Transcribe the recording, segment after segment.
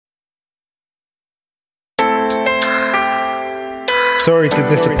Sorry to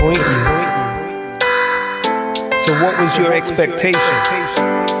disappoint you. So what was your expectation?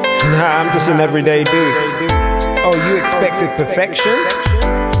 Nah, I'm just an everyday dude. Oh, you expected perfection?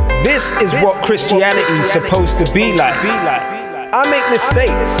 This is what Christianity is supposed to be like. I make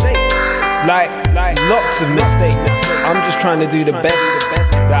mistakes. Like lots of mistakes. I'm just trying to do the best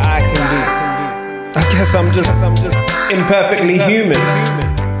that I can do. I guess I'm just imperfectly human.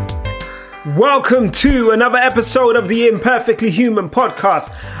 Welcome to another episode of the Imperfectly Human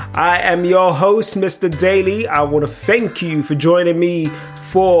podcast. I am your host, Mr. Daly. I want to thank you for joining me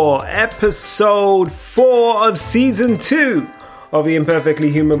for episode 4 of season 2 of the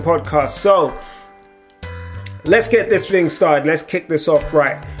Imperfectly Human podcast. So, let's get this thing started. Let's kick this off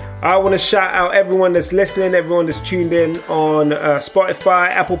right. I want to shout out everyone that's listening, everyone that's tuned in on Spotify,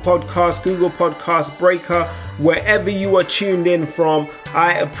 Apple Podcasts, Google Podcasts, Breaker, wherever you are tuned in from.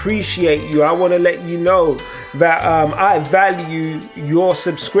 I appreciate you. I want to let you know that I value your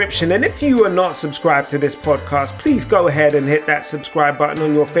subscription. And if you are not subscribed to this podcast, please go ahead and hit that subscribe button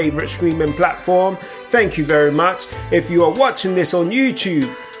on your favorite streaming platform. Thank you very much. If you are watching this on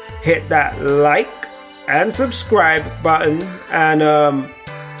YouTube, hit that like and subscribe button. And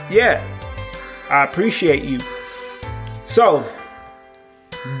yeah, I appreciate you. So,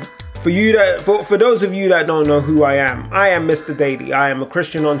 for those of you that don't know who I am Mr. Daly. I am a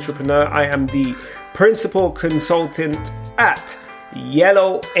Christian entrepreneur. I am the principal consultant at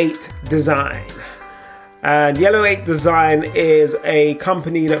Yellow 8 Design. And Yellow 8 Design is a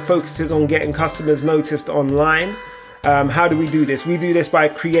company that focuses on getting customers noticed online. How do we do this? We do this by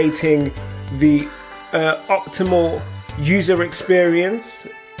creating the optimal user experience.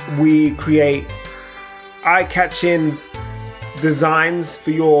 We create eye-catching designs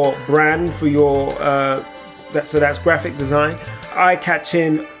for your brand, for your that's graphic design,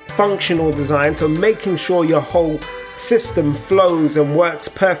 eye-catching functional design, so making sure your whole system flows and works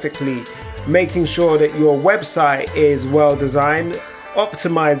perfectly, making sure that your website is well designed,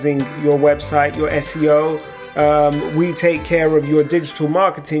 optimizing your website, your SEO. We take care of your digital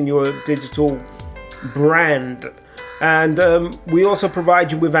marketing, your digital brand. And we also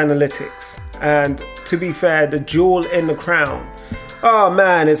provide you with analytics. And to be fair, the jewel in the crown, oh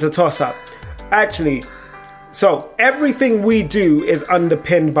man, it's a toss-up. Actually, so everything we do is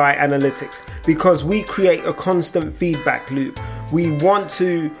underpinned by analytics because we create a constant feedback loop. We want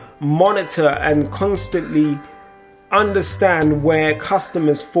to monitor and constantly understand where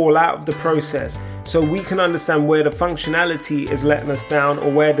customers fall out of the process, so we can understand where the functionality is letting us down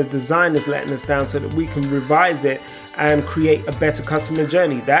or where the design is letting us down, so that we can revise it and create a better customer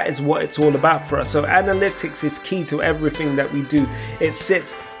journey. That is what it's all about for us. So analytics is key to everything that we do. It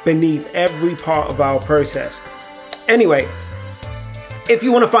sits beneath every part of our process. Anyway, if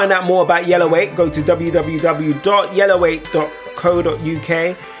you want to find out more about Yellow 8, go to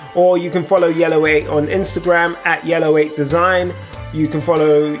www.yellow8.co.uk. Or you can follow Yellow 8 on Instagram at Yellow 8 Design. You can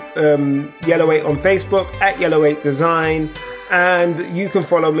follow Yellow 8 on Facebook at Yellow 8 Design. And you can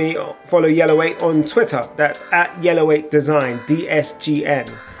follow Yellow 8 on Twitter. That's at Yellow 8 Design, DSGN.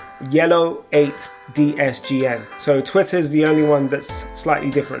 Yellow 8 DSGN. So Twitter is the only one that's slightly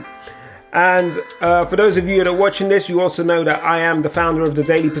different. And for those of you that are watching this, you also know that I am the founder of the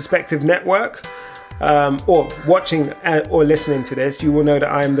Daily Perspective Network. Or watching or listening to this, you will know that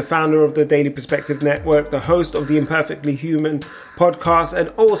I am the founder of the Daily Perspective Network, the host of the Imperfectly Human podcast, and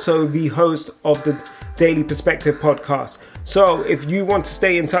also the host of the Daily Perspective podcast. So if you want to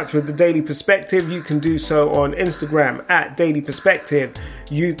stay in touch with the Daily Perspective, you can do so on Instagram at Daily Perspective,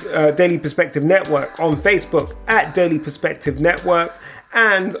 Daily Perspective Network, on Facebook at Daily Perspective Network,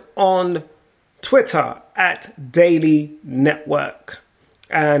 and on Twitter at Daily Network.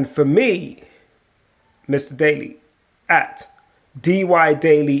 And for me, Mr. Daly, at DY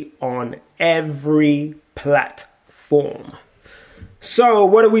Daily on every platform. So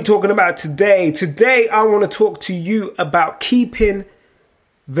what are we talking about today? Today I want to talk to you about keeping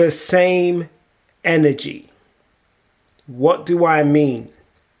the same energy. What do I mean?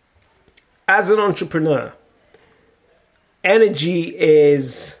 As an entrepreneur, energy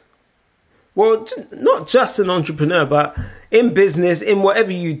is, well, not just an entrepreneur, but in business, in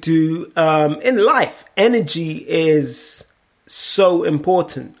whatever you do, in life, energy is so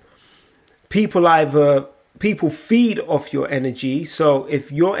important. People feed off your energy. So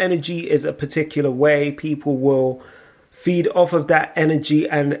if your energy is a particular way, people will feed off of that energy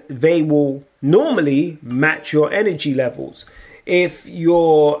and they will normally match your energy levels. If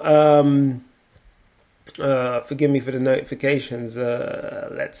you're, forgive me for the notifications,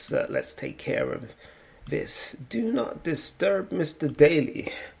 let's take care of this. Do not disturb Mr.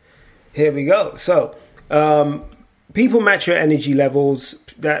 Daly. Here we go. So people match your energy levels.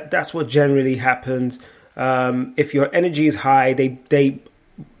 That's what generally happens. If your energy is high, they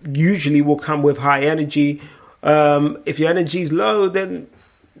usually will come with high energy. If your energy is low, then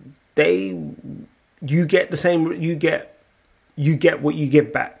you get the same. You get what you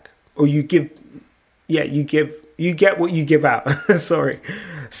give back, or you get what you give out. Sorry.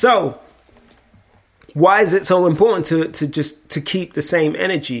 So why is it so important to keep the same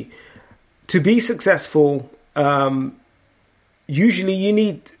energy? To be successful, usually you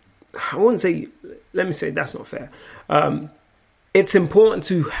need, let me say that's not fair. It's important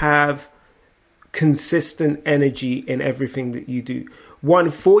to have consistent energy in everything that you do. One,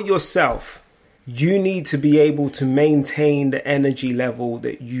 for yourself, you need to be able to maintain the energy level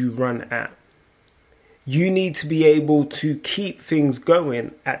that you run at. You need to be able to keep things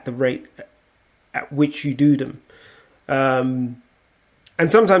going at the rate at which you do them. And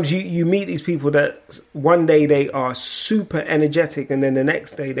sometimes you meet these people that one day they are super energetic and then the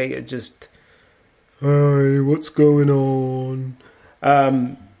next day they are just, hey, what's going on?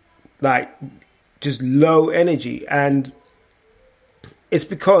 Like just low energy. And it's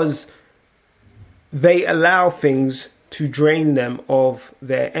because they allow things to drain them of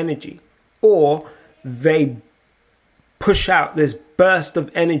their energy, or they push out this burst of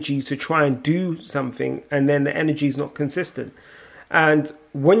energy to try and do something, and then the energy is not consistent. And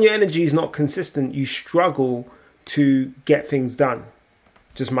when your energy is not consistent, you struggle to get things done.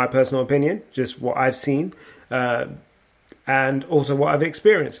 Just my personal opinion, just what I've seen, and also what I've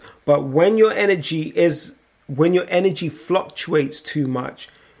experienced. But when your energy fluctuates too much,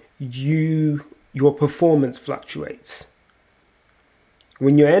 your performance fluctuates.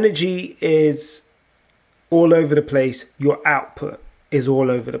 When your energy is all over the place, your output is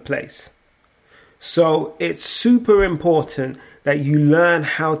all over the place. So it's super important that you learn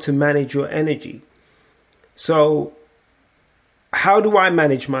how to manage your energy. So how do I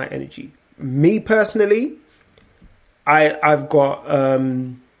manage my energy? Me personally, I've got,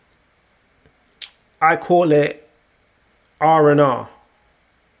 I call it R&R.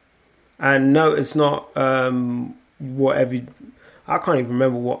 And no, it's not whatever. I can't even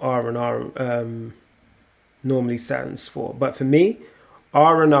remember what R&R normally stands for. But for me,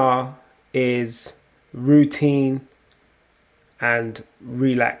 R&R is routine and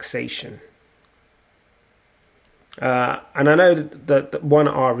relaxation. And I know that one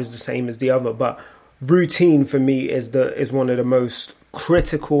R is the same as the other, but routine for me is one of the most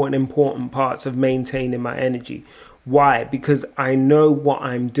critical and important parts of maintaining my energy. Why? Because I know what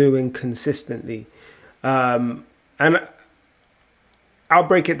I'm doing consistently. And I'll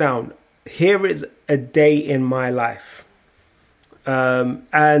break it down. Here is a day in my life.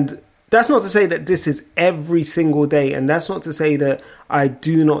 And that's not to say that this is every single day. And that's not to say that I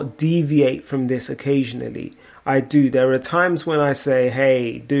do not deviate from this occasionally. I do. There are times when I say,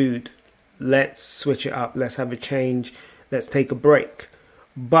 hey, dude, let's switch it up. Let's have a change. Let's take a break.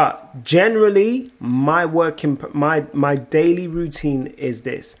 But generally, my daily routine is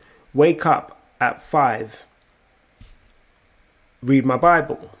this. Wake up at 5. Read my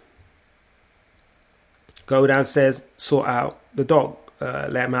Bible. Go downstairs, sort out the dog.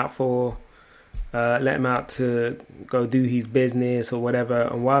 Let him out to go do his business or whatever.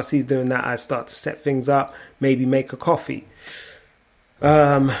 And whilst he's doing that, I start to set things up. Maybe make a coffee.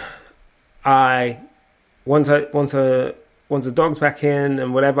 Once the dog's back in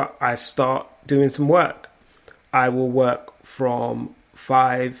and whatever, I start doing some work. I will work from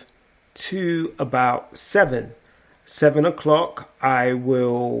 5 to about 7. 7 o'clock, I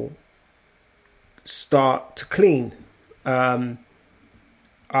will start to clean. I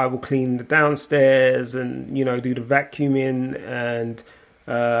will clean the downstairs and, do the vacuuming and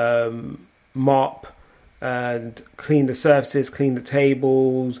mop and clean the surfaces, clean the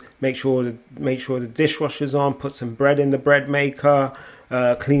tables, make sure the dishwasher's on, put some bread in the bread maker,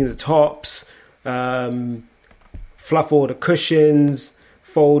 clean the tops, fluff all the cushions,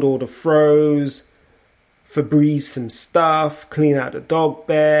 fold all the throws, Febreze some stuff, clean out the dog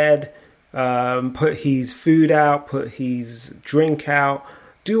bed, put his food out, put his drink out,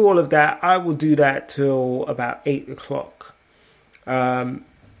 do all of that. I will do that till about 8 o'clock.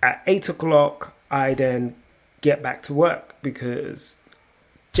 At 8 o'clock, I then get back to work because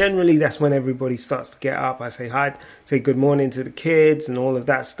generally that's when everybody starts to get up. I say hi, say good morning to the kids and all of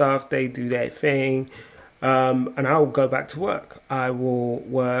that stuff. They do their thing. And I will go back to work. I will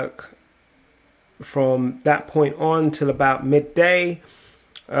work from that point on till about midday.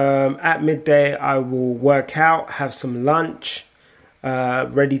 At midday, I will work out, have some lunch,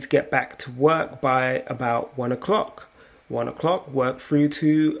 ready to get back to work by about 1 o'clock. 1 o'clock, work through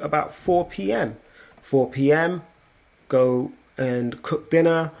to about 4 p.m. 4 p.m., go and cook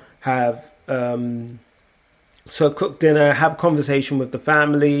dinner, cook dinner, have conversation with the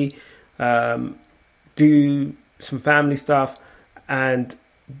family, do some family stuff, and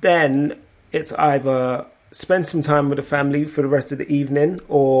then it's either spend some time with the family for the rest of the evening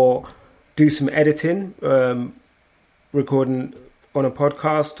or do some editing, recording on a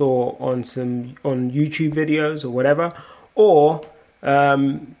podcast or on YouTube videos or whatever, or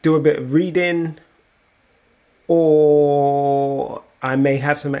do a bit of reading, or I may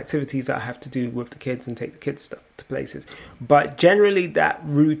have some activities that I have to do with the kids and take the kids stuff to places. But generally that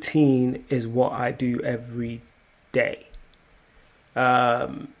routine is what I do every day.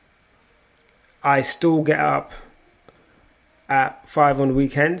 I still get up at 5 on the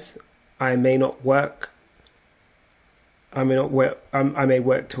weekends. I may work I may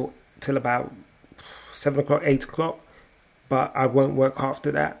work till about 7 o'clock, 8 o'clock, but I won't work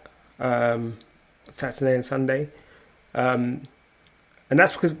after that, Saturday and Sunday. And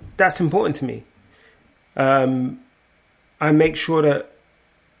that's because that's important to me. I make sure that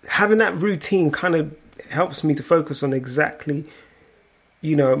having that routine kind of helps me to focus on exactly,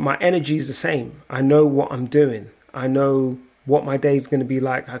 my energy is the same. I know what I'm doing. I know what my day is going to be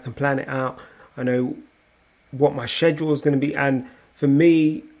like. I can plan it out. I know what my schedule is going to be. And for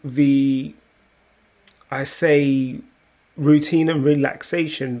me, I say routine and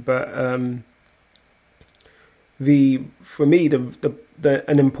relaxation, but for me,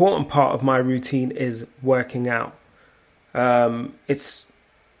 an important part of my routine is working out. It's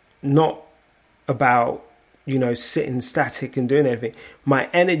not about, sitting static and doing anything. My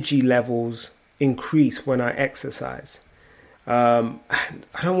energy levels increase when I exercise. I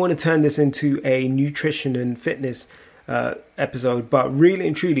don't want to turn this into a nutrition and fitness episode, but really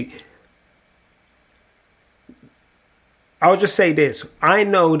and truly, I'll just say this. I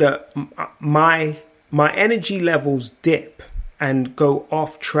know that my energy levels dip and go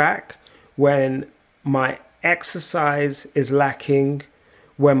off track when my exercise is lacking,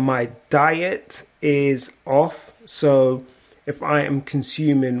 when my diet is off. So if I am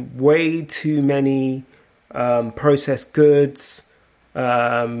consuming way too many processed goods,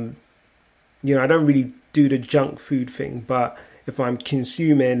 I don't really do the junk food thing, but if I'm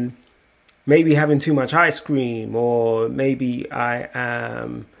consuming, maybe having too much ice cream, or maybe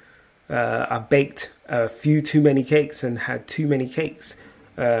I've baked a few too many cakes and had too many cakes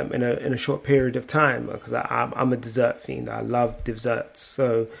in a short period of time, because I'm a dessert fiend. I love desserts,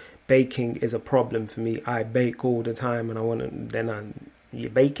 so baking is a problem for me. I bake all the time, and you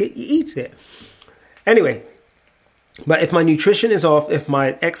bake it, you eat it. Anyway, but if my nutrition is off, if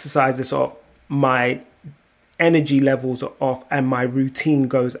my exercise is off, my energy levels are off, and my routine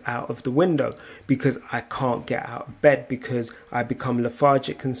goes out of the window because I can't get out of bed, because I become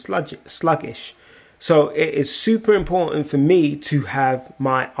lethargic and sluggish. So it is super important for me to have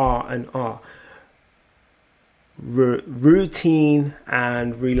my R&R, routine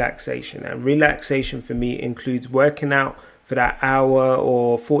and relaxation. And relaxation for me includes working out for that hour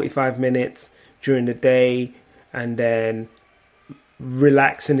or 45 minutes during the day, and then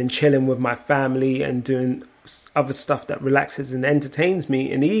relaxing and chilling with my family and doing other stuff that relaxes and entertains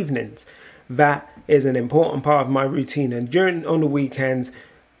me in the evenings. That is an important part of my routine. And on the weekends,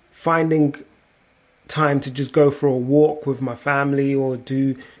 finding time to just go for a walk with my family or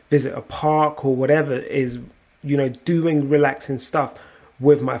visit a park or whatever is, doing relaxing stuff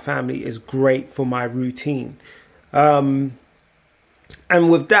with my family is great for my routine. And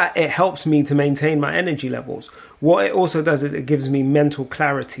with that, it helps me to maintain my energy levels. What it also does is it gives me mental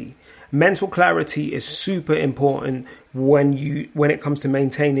clarity. Mental clarity is super important when it comes to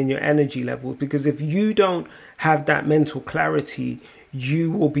maintaining your energy levels, because if you don't have that mental clarity,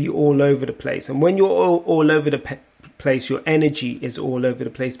 you will be all over the place. And when you're all over the place, your energy is all over the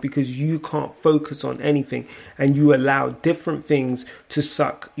place, because you can't focus on anything and you allow different things to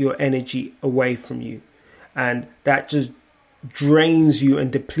suck your energy away from you. And that just drains you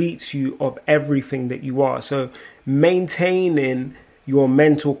and depletes you of everything that you are. So maintaining your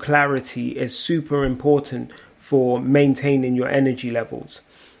mental clarity is super important for maintaining your energy levels.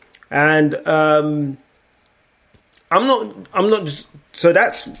 And I'm not just, so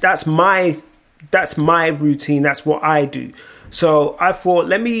that's my routine. That's what I do. So I thought,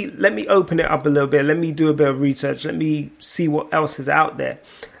 let me open it up a little bit. Let me do a bit of research. Let me see what else is out there.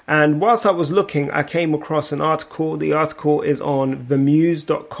 And whilst I was looking, I came across an article. The article is on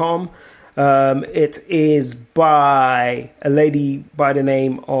themuse.com. It is by a lady by the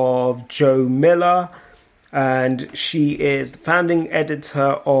name of Jo Miller, and she is the founding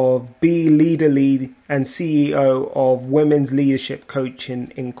editor of Be Leader Lead and CEO of Women's Leadership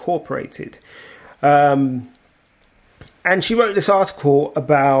Coaching Incorporated. And she wrote this article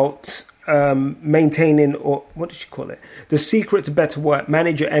about maintaining, or what did she call it? The secret to better work: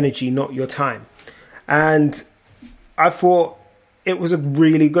 manage your energy, not your time. And I thought it was a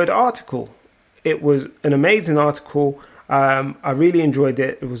really good article. It was an amazing article. I really enjoyed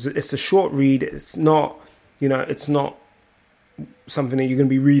it. It's a short read. It's not, it's not something that you're going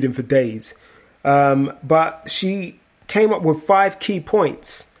to be reading for days. But she came up with 5 key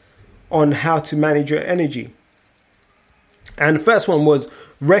points on how to manage your energy. And the first one was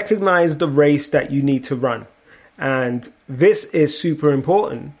recognize the race that you need to run. And this is super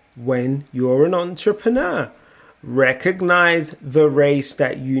important when you're an entrepreneur. Recognize the race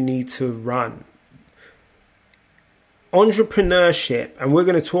that you need to run. Entrepreneurship, and we're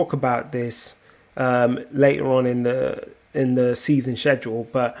going to talk about this later on in the season schedule,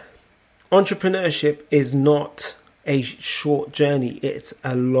 but entrepreneurship is not a short journey. It's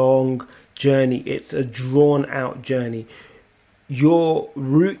a long journey. It's a drawn out journey. Your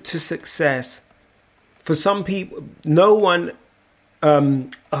route to success, for some people, no one,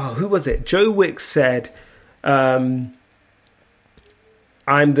 who was it? Joe Wicks said, I'm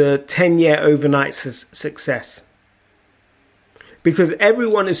the 10-year overnight success. Because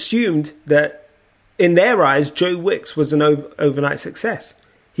everyone assumed that in their eyes, Joe Wicks was an overnight success.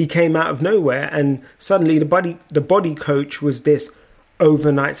 He came out of nowhere and suddenly the body coach was this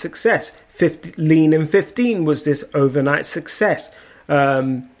overnight success. Lean in 15 was this overnight success.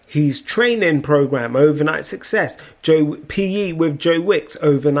 His training program, overnight success. PE with Joe Wicks,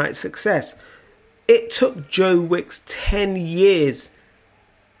 overnight success. It took Joe Wicks 10 years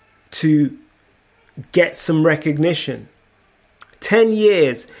to get some recognition. 10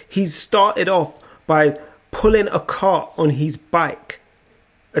 years. He started off by pulling a cart on his bike,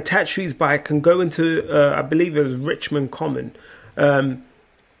 attached to his bike, and going to, I believe it was Richmond Common,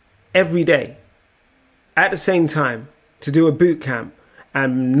 every day at the same time to do a boot camp,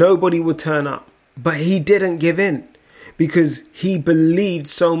 and nobody would turn up. But he didn't give in because he believed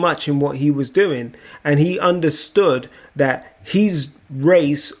so much in what he was doing, and he understood that his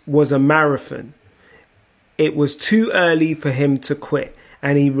race was a marathon. It was too early for him to quit,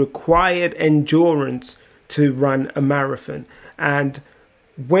 and he required endurance to run a marathon. And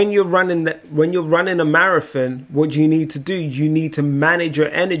when you're running a marathon, what do you need to do? You need to manage your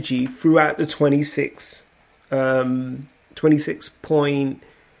energy throughout the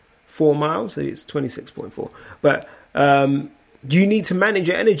 26.4 miles. It's 26.4, but you need to manage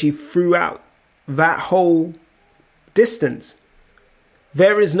your energy throughout that whole distance.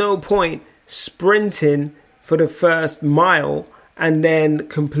 There is no point sprinting for the first mile and then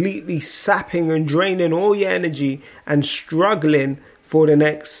completely sapping and draining all your energy and struggling for the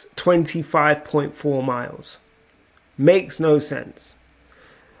next 25.4 miles. Makes no sense.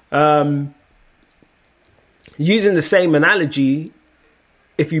 Using the same analogy,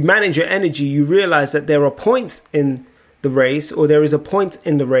 if you manage your energy, you realize that there are points in the race, or there is a point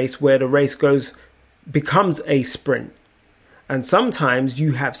in the race where the race becomes a sprint. And sometimes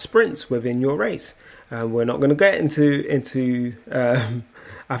you have sprints within your race. We're not going to get into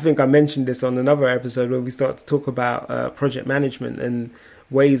I think I mentioned this on another episode where we start to talk about project management and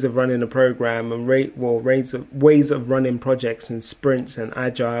ways of running a program and ways of running projects and sprints and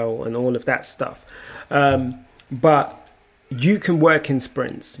agile and all of that stuff. But you can work in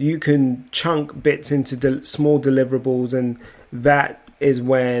sprints. You can chunk bits into small deliverables, and that is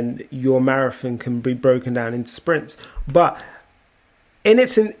when your marathon can be broken down into sprints. But in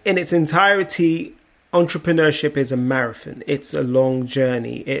its entirety, entrepreneurship is a marathon. It's a long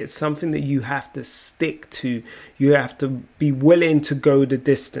journey. It's something that you have to stick to. You have to be willing to go the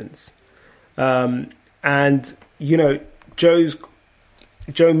distance. And Joe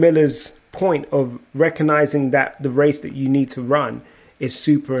Miller's point of recognizing that the race that you need to run is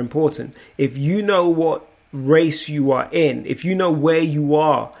super important. If you know what race you are in, if you know where you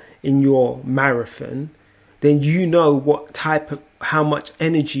are in your marathon, then you know how much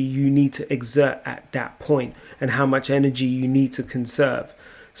energy you need to exert at that point and how much energy you need to conserve.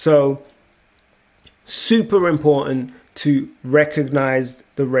 So, super important to recognize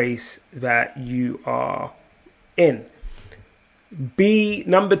the race that you are in.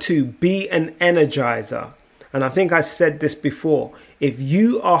 Number 2, be an energizer. And I think I said this before. If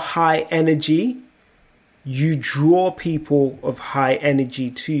you are high energy, you draw people of high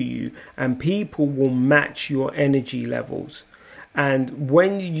energy to you, and people will match your energy levels. And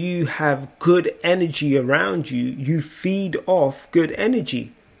when you have good energy around you, you feed off good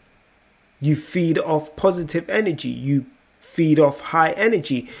energy. You feed off positive energy. You feed off high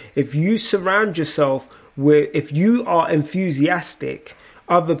energy. If you surround yourself if you are enthusiastic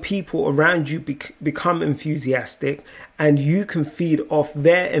other people around you become enthusiastic, and you can feed off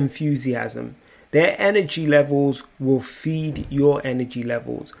their enthusiasm. Their energy levels will feed your energy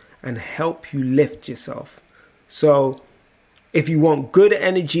levels and help you lift yourself. So if you want good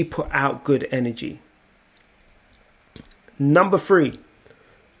energy, put out good energy. Number 3,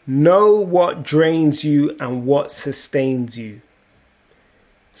 know what drains you and what sustains you.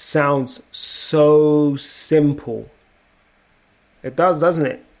 Sounds so simple. It does, doesn't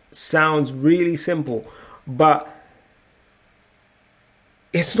it? Sounds really simple, but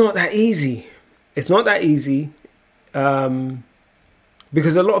it's not that easy. It's not that easy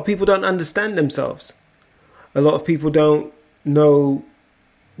because a lot of people don't understand themselves. A lot of people don't know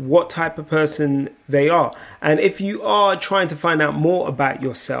what type of person they are. And if you are trying to find out more about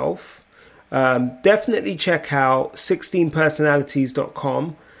yourself, definitely check out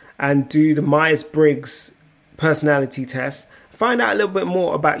 16personalities.com and do the Myers-Briggs personality test. Find out a little bit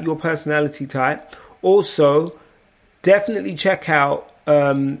more about your personality type. Also, definitely check out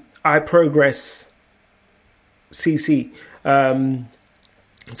iProgress CC.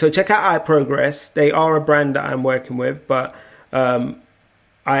 So check out iProgress. They are a brand that I'm working with, but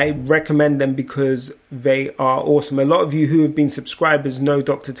I recommend them because they are awesome. A lot of you who have been subscribers know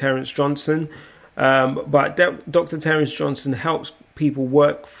Dr. Terence Johnson, but Dr. Terence Johnson helps people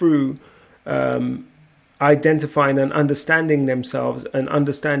work through identifying and understanding themselves and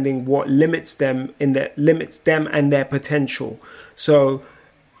understanding what limits them and their potential. So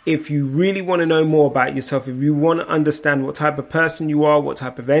if you really want to know more about yourself, if you want to understand what type of person you are, what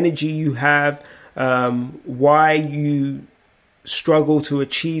type of energy you have, why you struggle to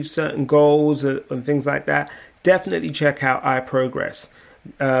achieve certain goals and things like that, definitely check out iProgress.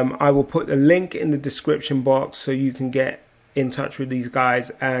 I will put the link in the description box so you can get in touch with these guys,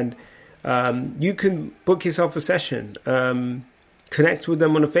 and you can book yourself a session, connect with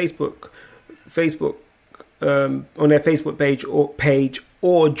them on a Facebook on their Facebook page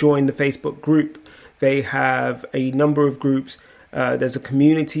or join the Facebook group. They have a number of groups. There's a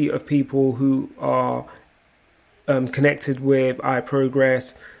community of people who are connected with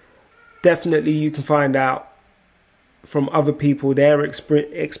iProgress. Definitely you can find out from other people their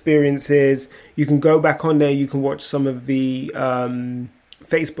experiences. You can go back on there, you can watch some of the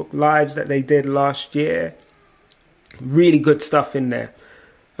Facebook lives that they did last year. Really good stuff in there.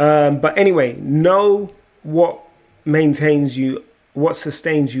 But anyway, know what maintains you, what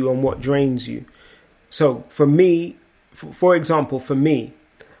sustains you, and what drains you. So for me, for example, for me,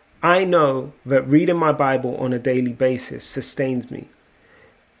 I know that reading my Bible on a daily basis sustains me.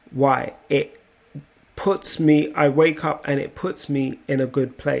 Why? It puts me, I wake up and it puts me in a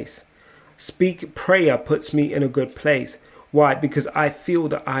good place. Prayer puts me in a good place. Why? Because I feel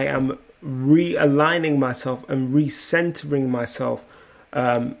that I am realigning myself and recentering myself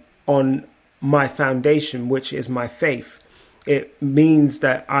on my foundation, which is my faith. It means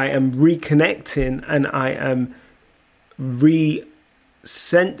that I am reconnecting and I am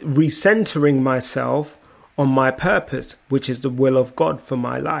recentering myself on my purpose, which is the will of God for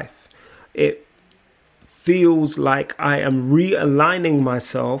my life. It feels like I am realigning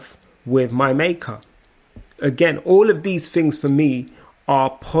myself with my maker. Again, all of these things for me are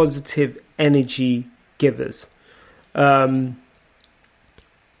positive energy givers.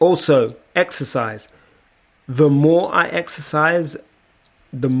 Also, exercise. The more I exercise,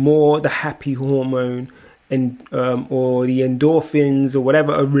 the more the happy hormone and or the endorphins or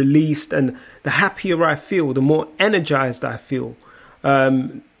whatever are released, and the happier I feel, the more energized I feel.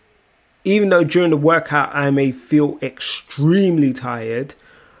 Even though during the workout I may feel extremely tired,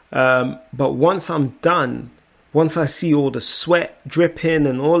 but once I'm done, once I see all the sweat dripping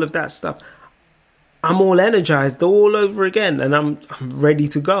and all of that stuff, I'm all energized all over again, and I'm ready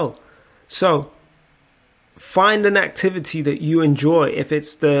to go. So find an activity that you enjoy. If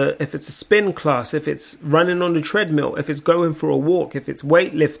it's a spin class, if it's running on the treadmill, if it's going for a walk, if it's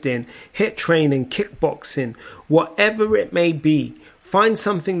weightlifting, HIIT training, kickboxing, whatever it may be, find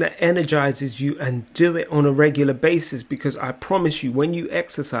something that energizes you and do it on a regular basis, because I promise you, when you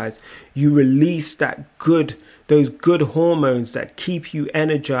exercise, you release those good hormones that keep you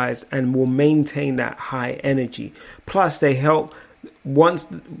energized and will maintain that high energy. Plus, they help. Once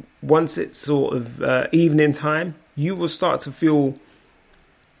it's sort of evening time, you will start to feel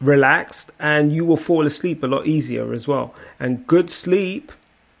relaxed and you will fall asleep a lot easier as well. And good sleep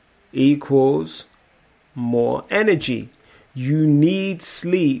equals more energy. You need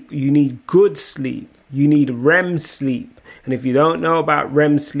sleep. You need good sleep. You need REM sleep. And if you don't know about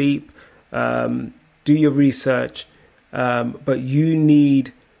REM sleep, do your research. But you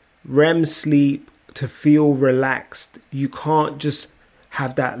need REM sleep to feel relaxed. You can't just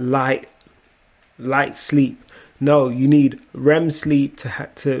have that light sleep. No, you need REM sleep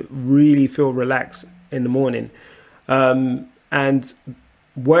to really feel relaxed in the morning. And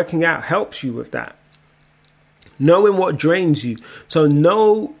working out helps you with that. Knowing what drains you. So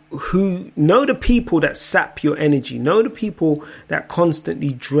know the people that sap your energy. Know the people that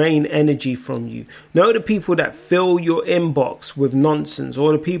constantly drain energy from you. Know the people that fill your inbox with nonsense,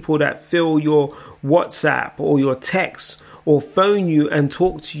 or the people that fill your WhatsApp or your text, or phone you and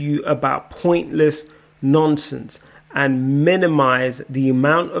talk to you about pointless nonsense, and minimize the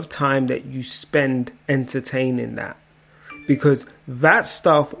amount of time that you spend entertaining that. Because that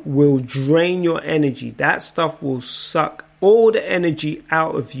stuff will drain your energy. That stuff will suck all the energy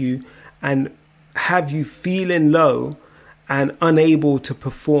out of you and have you feeling low and unable to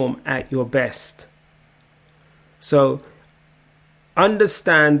perform at your best. So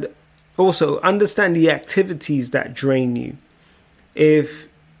understand the activities that drain you. If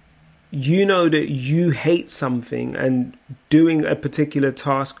you know that you hate something and doing a particular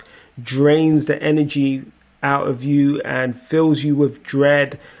task drains the energy out of you and fills you with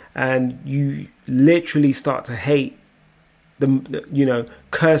dread, and you literally start to hate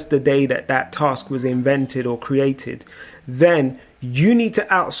curse the day that task was invented or created, then you need to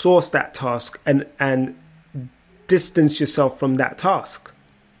outsource that task and distance yourself from that task.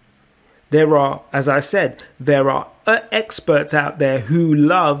 There are, as I said, experts out there who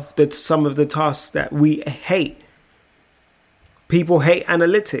love some of the tasks that we hate. People hate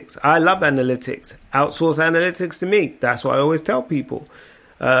analytics. I love analytics. Outsource analytics to me. That's what I always tell people.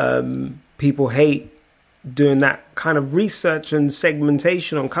 People hate doing that kind of research and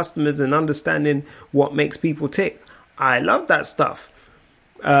segmentation on customers and understanding what makes people tick. I love that stuff.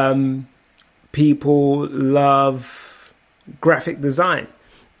 People love graphic design.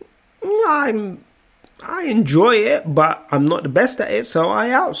 I enjoy it, but I'm not the best at it, so I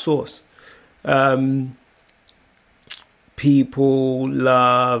outsource. People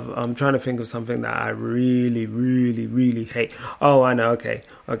love, I'm trying to think of something that I really, really, really hate. Oh, I know.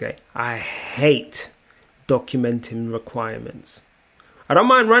 Okay. I hate documenting requirements. I don't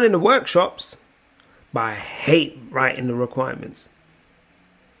mind running the workshops, but I hate writing the requirements.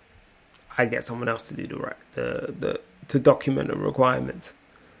 I get someone else to do to document the requirements.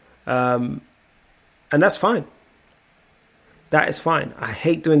 And that's fine. That is fine. I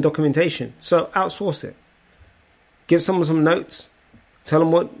hate doing documentation, so outsource it. Give someone some notes. Tell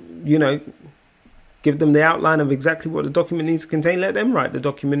them what, give them the outline of exactly what the document needs to contain. Let them write the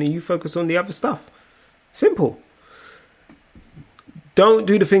document and you focus on the other stuff. Simple. Don't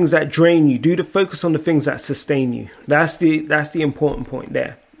do the things that drain you. Focus on the things that sustain you. That's the important point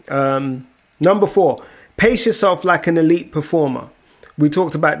there. Number 4, pace yourself like an elite performer. We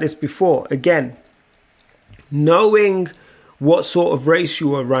talked about this before. Again, knowing what sort of race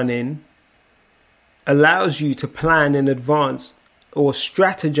you are running allows you to plan in advance or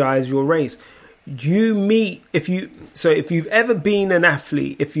strategize your race. If you've ever been an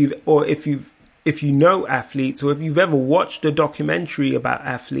athlete, if you know athletes, or if you've ever watched a documentary about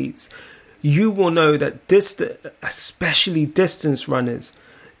athletes, you will know that especially distance runners,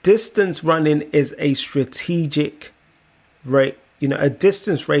 distance running is a strategic race. A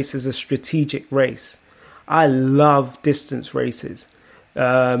distance race is a strategic race. I love distance races.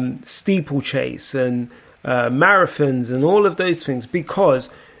 Steeplechase and marathons and all of those things, because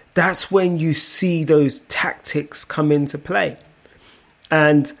that's when you see those tactics come into play.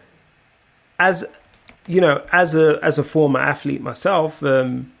 And as a former athlete myself,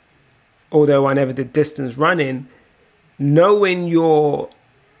 although I never did distance running, knowing your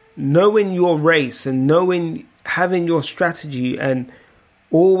race and having your strategy and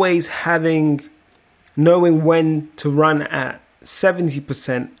always knowing when to run at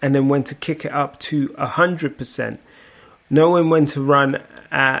 70% and then when to kick it up to 100%, knowing when to run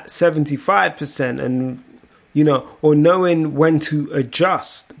at 75% and or knowing when to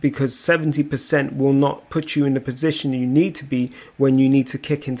adjust, because 70% will not put you in the position you need to be when you need to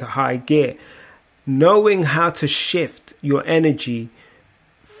kick into high gear. Knowing how to shift your energy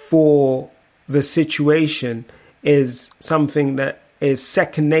for the situation is something that is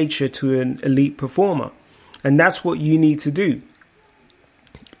second nature to an elite performer. And that's what you need to do.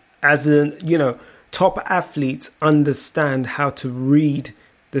 As top athletes understand how to read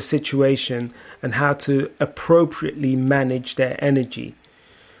the situation and how to appropriately manage their energy.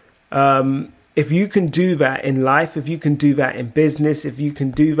 If you can do that in life, if you can do that in business, if you can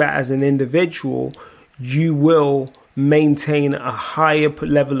do that as an individual, you will maintain a higher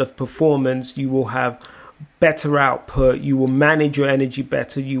level of performance. You will have better output. You will manage your energy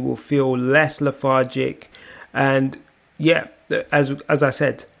better. You will feel less lethargic. And as I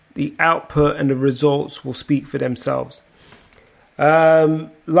said, the output and the results will speak for themselves.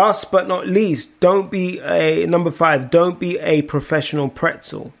 Last but not least, number 5, don't be a professional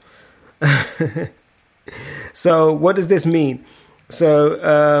pretzel. So what does this mean?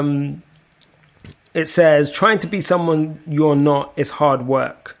 So it says, trying to be someone you're not is hard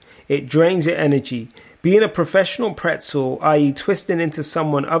work. It drains your energy. Being a professional pretzel, i.e. twisting into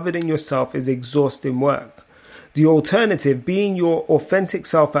someone other than yourself, is exhausting work. The alternative, being your authentic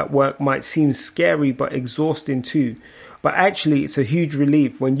self at work, might seem scary but exhausting too. But actually, it's a huge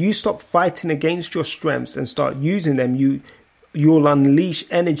relief. When you stop fighting against your strengths and start using them, you'll unleash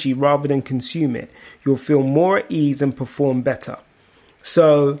energy rather than consume it. You'll feel more at ease and perform better.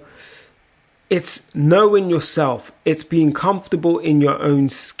 So it's knowing yourself. It's being comfortable in your own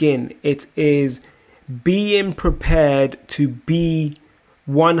skin. It is being prepared to be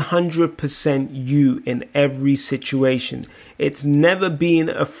 100% you in every situation. It's never being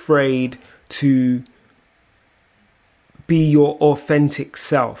afraid to be your authentic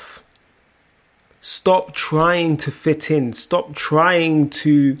self. Stop trying to fit in. Stop trying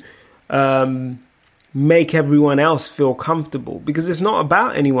to make everyone else feel comfortable, because it's not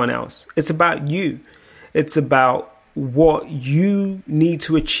about anyone else. It's about you. It's about what you need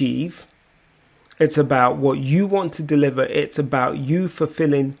to achieve. It's about what you want to deliver. It's about you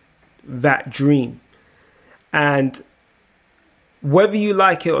fulfilling that dream. And whether you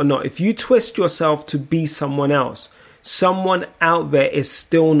like it or not, if you twist yourself to be someone else, someone out there is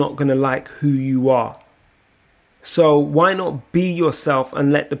still not going to like who you are. So why not be yourself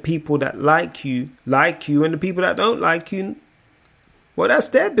and let the people that like you, and the people that don't like you, well, that's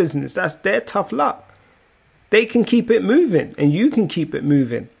their business. That's their tough luck. They can keep it moving and you can keep it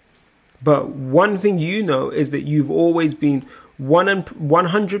moving. But one thing you know is that you've always been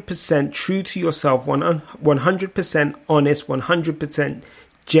 100% true to yourself, 100% honest, 100%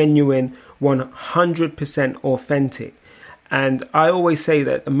 genuine, 100% authentic. And I always say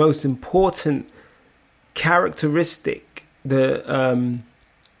that the most important characteristic that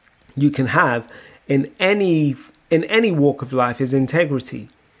you can have in any walk of life is integrity.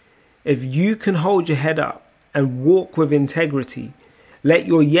 If you can hold your head up and walk with integrity, let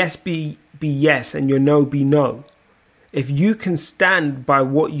your yes be yes and your no be no. If you can stand by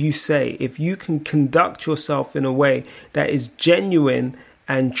what you say, if you can conduct yourself in a way that is genuine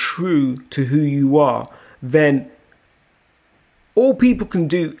and true to who you are, then all people can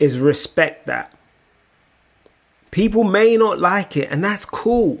do is respect that. People may not like it, and that's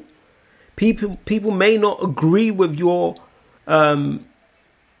cool. People may not agree with your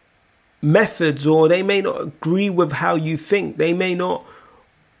methods, or they may not agree with how you think. They may not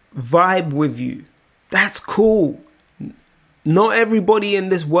vibe with you. That's cool. Not everybody in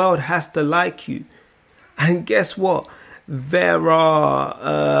this world has to like you. And guess what? There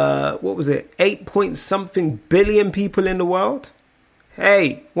are, 8-point-something billion people in the world?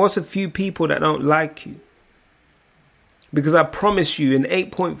 Hey, what's a few people that don't like you? Because I promise you, in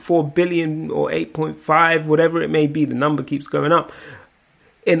 8.4 billion or 8.5, whatever it may be, the number keeps going up.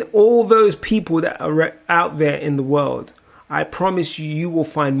 In all those people that are out there in the world, I promise you, you will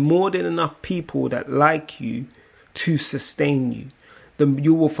find more than enough people that like you to sustain you.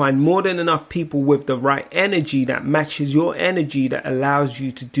 You will find more than enough people with the right energy that matches your energy, that allows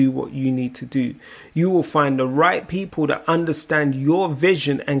you to do what you need to do. You will find the right people that understand your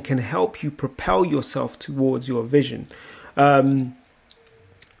vision and can help you propel yourself towards your vision. I'm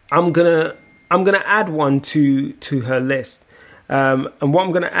gonna add one to her list, and what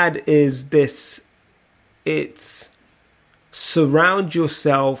I'm gonna add is this: it's surround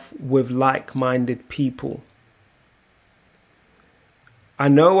yourself with like-minded people. I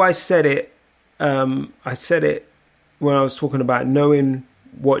know I said it when I was talking about knowing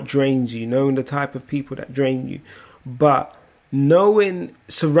what drains you, knowing the type of people that drain you, but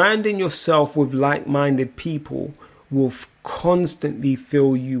surrounding yourself with like-minded people will constantly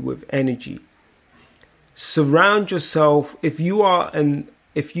fill you with energy. Surround yourself. If you are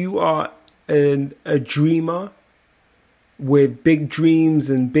a dreamer with big dreams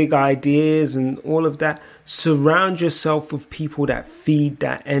and big ideas and all of that, surround yourself with people that feed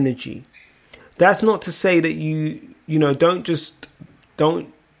that energy. That's not to say that you don't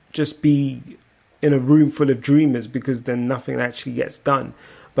just be in a room full of dreamers, because then nothing actually gets done.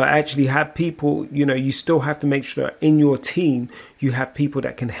 But actually have people, you still have to make sure that in your team you have people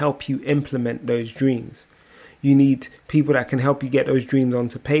that can help you implement those dreams. You need people that can help you get those dreams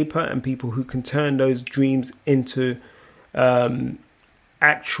onto paper, and people who can turn those dreams into an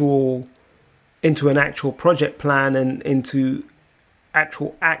actual project plan and into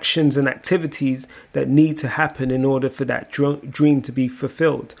actual actions and activities that need to happen in order for that dream to be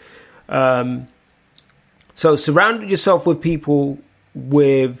fulfilled. So surround yourself with people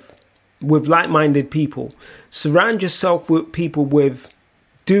with like-minded people. Surround yourself with people with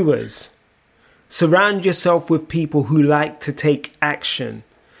doers. Surround yourself with people who like to take action.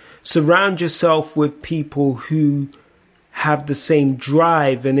 Surround yourself with people who have the same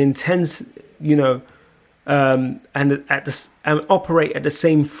drive and intense, and operate at the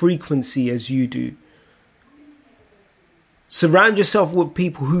same frequency as you do. Surround yourself with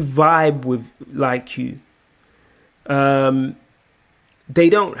people who vibe with like you. They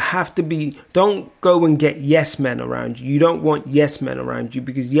don't have to be. Don't go and get yes men around you. You don't want yes men around you,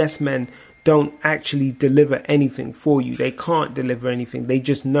 because yes men don't actually deliver anything for you. They can't deliver anything. They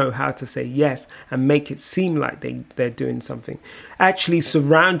just know how to say yes and make it seem like they're doing something. Actually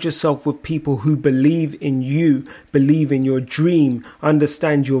surround yourself with people who believe in you, believe in your dream,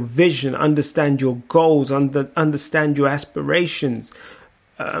 understand your vision, understand your goals, understand your aspirations.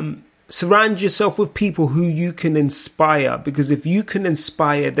 Surround yourself with people who you can inspire, because if you can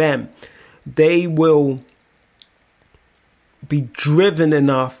inspire them, they will be driven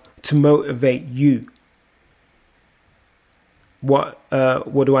enough to motivate you. What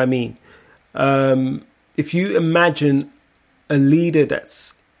do I mean? If you imagine a leader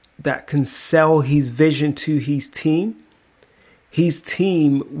that can sell his vision to his team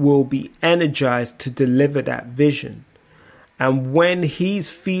will be energized to deliver that vision. And when he's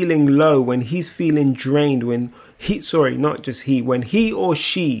feeling low, when he's feeling drained, when he or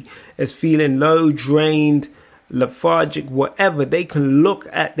she is feeling low, drained, lethargic, whatever, they can look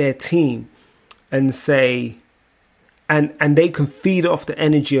at their team and say, and they can feed off the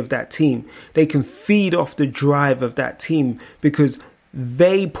energy of that team. They can feed off the drive of that team, because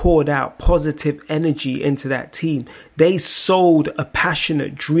they poured out positive energy into that team. They sold a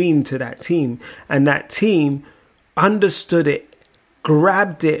passionate dream to that team, and that team understood it,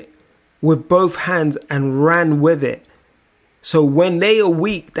 grabbed it with both hands and ran with it. So when they are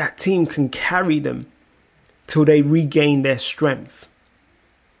weak, that team can carry them till they regain their strength.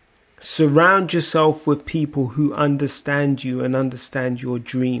 Surround yourself with people who understand you and understand your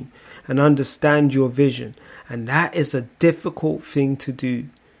dream and understand your vision. And that is a difficult thing to do.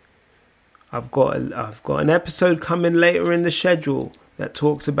 I've got an episode coming later in the schedule that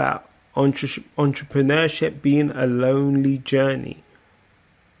talks about entrepreneurship being a lonely journey.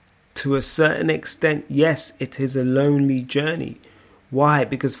 To a certain extent, yes, it is a lonely journey. Why?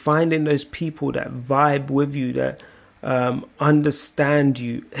 Because finding those people that vibe with you, that understand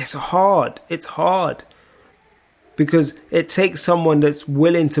you, it's hard. It's hard. Because it takes someone that's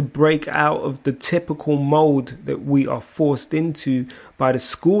willing to break out of the typical mold that we are forced into by the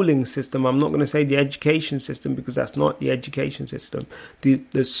schooling system. I'm not going to say the education system, because that's not the education system.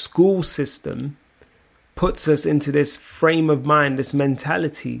 The school system puts us into this frame of mind, this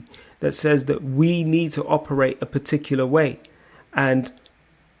mentality that says that we need to operate a particular way. And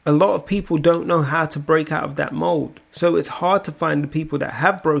a lot of people don't know how to break out of that mold. So it's hard to find the people that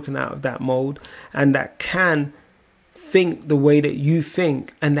have broken out of that mold and that can think the way that you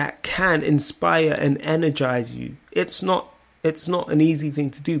think and that can inspire and energize you. It's not an easy thing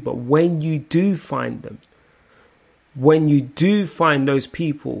to do, but when you do find them, when you do find those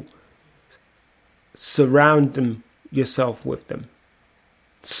people, surround yourself with them.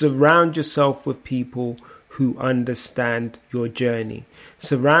 Surround yourself with people who understand your journey.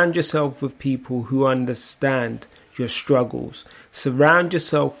 Surround yourself with people who understand your struggles. Surround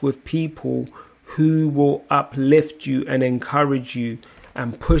yourself with people who will uplift you and encourage you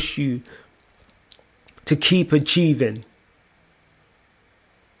and push you to keep achieving.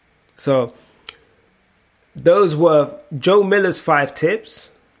 So those were Joe Miller's 5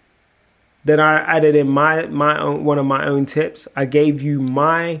 tips. Then I added in my own, one of my own tips. I gave you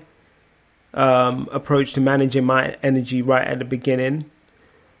my approach to managing my energy right at the beginning.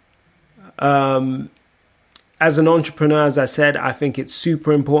 As an entrepreneur, as I said, I think it's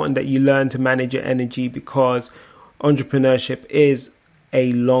super important that you learn to manage your energy, because entrepreneurship is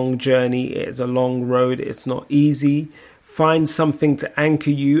a long journey. It's a long road. It's not easy. Find something to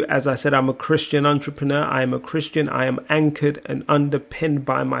anchor you. As I said, I'm a Christian entrepreneur. I am a Christian. I am anchored and underpinned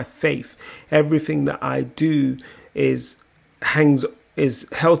by my faith. Everything that I do is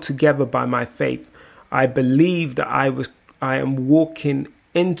held together by my faith. I believe that I am walking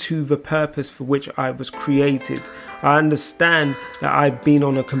into the purpose for which I was created. I understand that I've been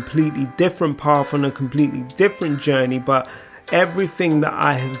on a completely different path, on a completely different journey, but everything that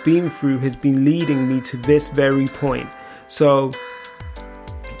I have been through has been leading me to this very point. So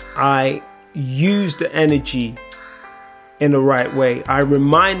I use the energy in the right way. I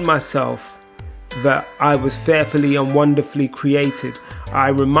remind myself that I was fearfully and wonderfully created. I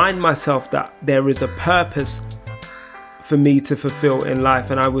remind myself that there is a purpose for me to fulfill in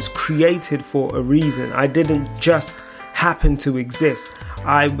life, and I was created for a reason. I didn't just happen to exist.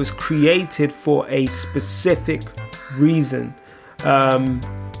 I was created for a specific reason.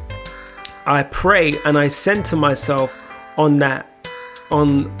 I pray and I center myself on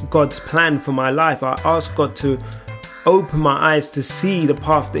God's plan for my life. I ask God to open my eyes to see the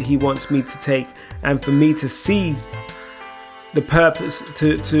path that He wants me to take, and for me to see the purpose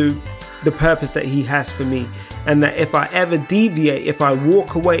to the purpose that He has for me. And that if I ever deviate, if I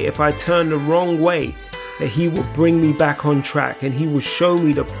walk away, if I turn the wrong way, that He will bring me back on track, and He will show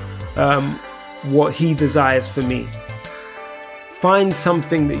me what He desires for me. Find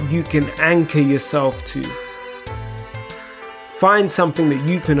something that you can anchor yourself to. Find something that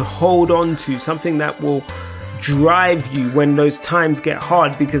you can hold on to, something that will drive you when those times get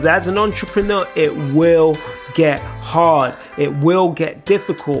hard, because as an entrepreneur, it will get hard. It will get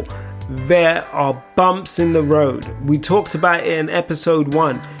difficult. There are bumps in the road. We talked about it in episode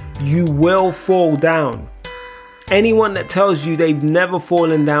 1. You will fall down. Anyone that tells you they've never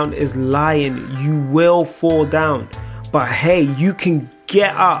fallen down is lying. You will fall down. But hey, you can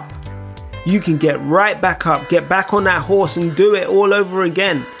get up. You can get right back up. Get back on that horse and do it all over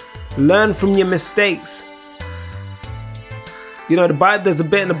again. Learn from your mistakes. You know, the Bible, there's a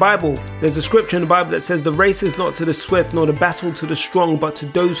bit in the Bible, there's a scripture in the Bible that says the race is not to the swift, nor the battle to the strong, but to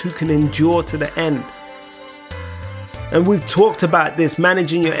those who can endure to the end. And we've talked about this,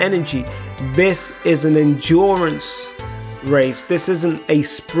 managing your energy. This is an endurance race. This isn't a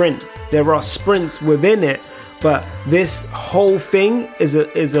sprint. There are sprints within it, but this whole thing is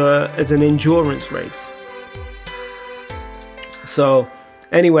an endurance race. So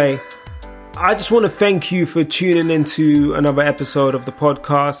anyway, I just want to thank you for tuning into another episode of the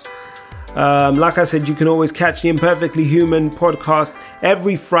podcast. Like I said, you can always catch the Imperfectly Human podcast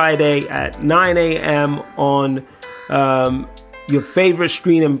every Friday at 9 a.m. on your favorite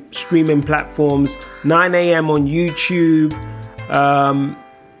streaming platforms, 9 a.m. on YouTube.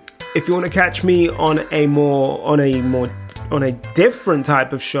 If you want to catch me on a different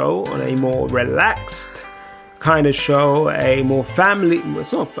type of show, on a more relaxed kind of show, a more family,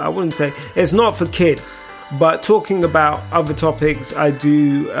 it's not for kids, but talking about other topics. I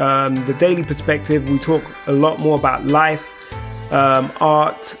do the Daily Perspective. We talk a lot more about life,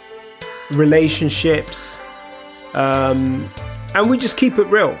 art, relationships, and we just keep it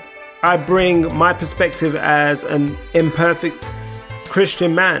real. I bring my perspective as an imperfect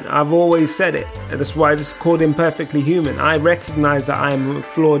Christian man. I've always said it, and that's why this is called Imperfectly Human. I recognize that I am a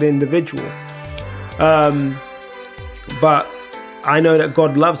flawed individual, but I know that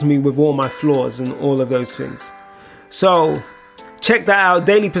God loves me with all my flaws and all of those things. So check that out.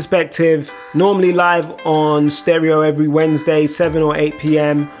 Daily Perspective, normally live on stereo every Wednesday, 7 or 8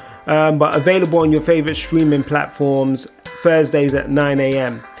 p.m, but available on your favorite streaming platforms Thursdays at 9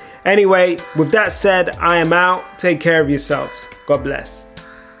 a.m. Anyway, with that said, I am out. Take care of yourselves. God bless.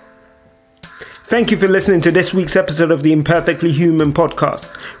 Thank you for listening to this week's episode of the Imperfectly Human podcast.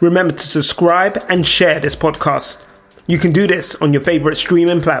 Remember to subscribe and share this podcast. You can do this on your favorite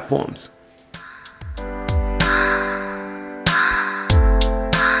streaming platforms.